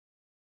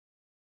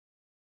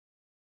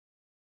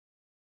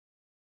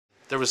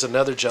there was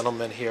another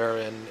gentleman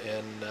here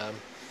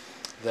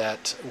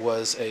that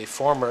was a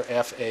former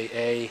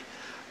FAA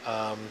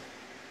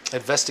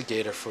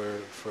investigator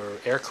for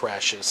air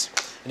crashes,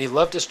 and he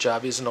loved his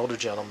job. He's an older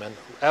gentleman,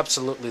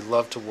 absolutely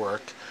loved to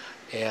work,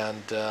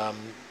 and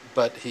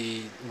but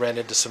he ran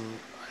into some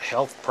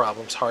health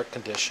problems, heart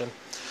condition.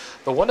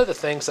 But one of the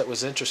things that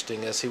was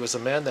interesting is he was a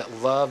man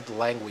that loved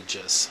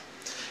languages,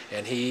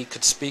 and he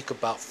could speak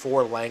about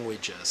 4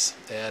 languages,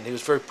 and he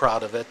was very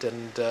proud of it,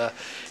 and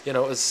you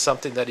know, it was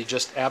something that he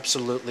just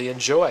absolutely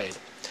enjoyed.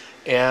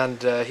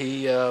 And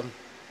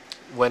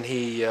when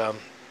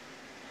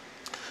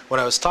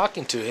I was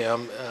talking to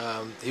him,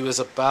 he was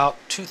about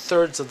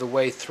 2/3 of the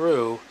way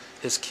through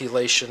his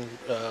chelation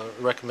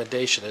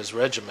recommendation, his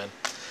regimen.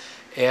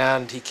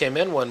 And he came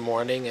in one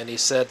morning and he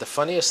said, the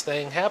funniest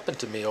thing happened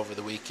to me over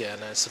the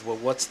weekend. I said, well,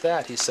 what's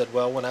that? He said,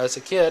 well, when I was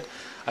a kid,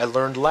 I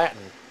learned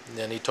Latin.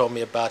 And he told me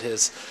about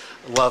his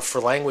love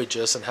for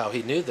languages and how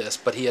he knew this,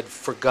 but he had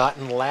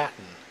forgotten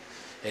Latin,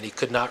 and he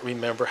could not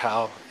remember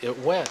how it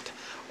went.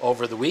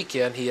 Over the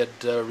weekend, he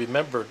had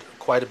remembered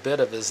quite a bit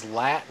of his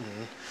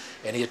Latin,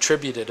 and he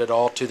attributed it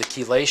all to the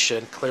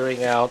chelation,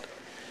 clearing out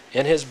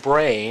in his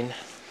brain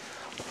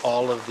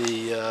all of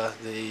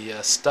the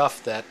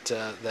stuff that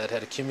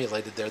had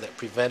accumulated there that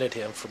prevented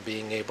him from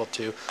being able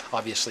to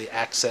obviously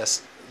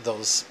access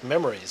those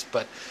memories.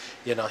 But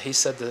you know, he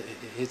said that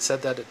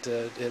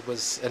it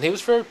was, and he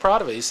was very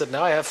proud of it. He said,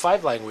 now I have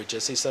 5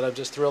 languages. He said, I'm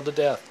just thrilled to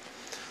death.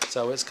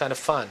 So it's kind of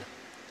fun.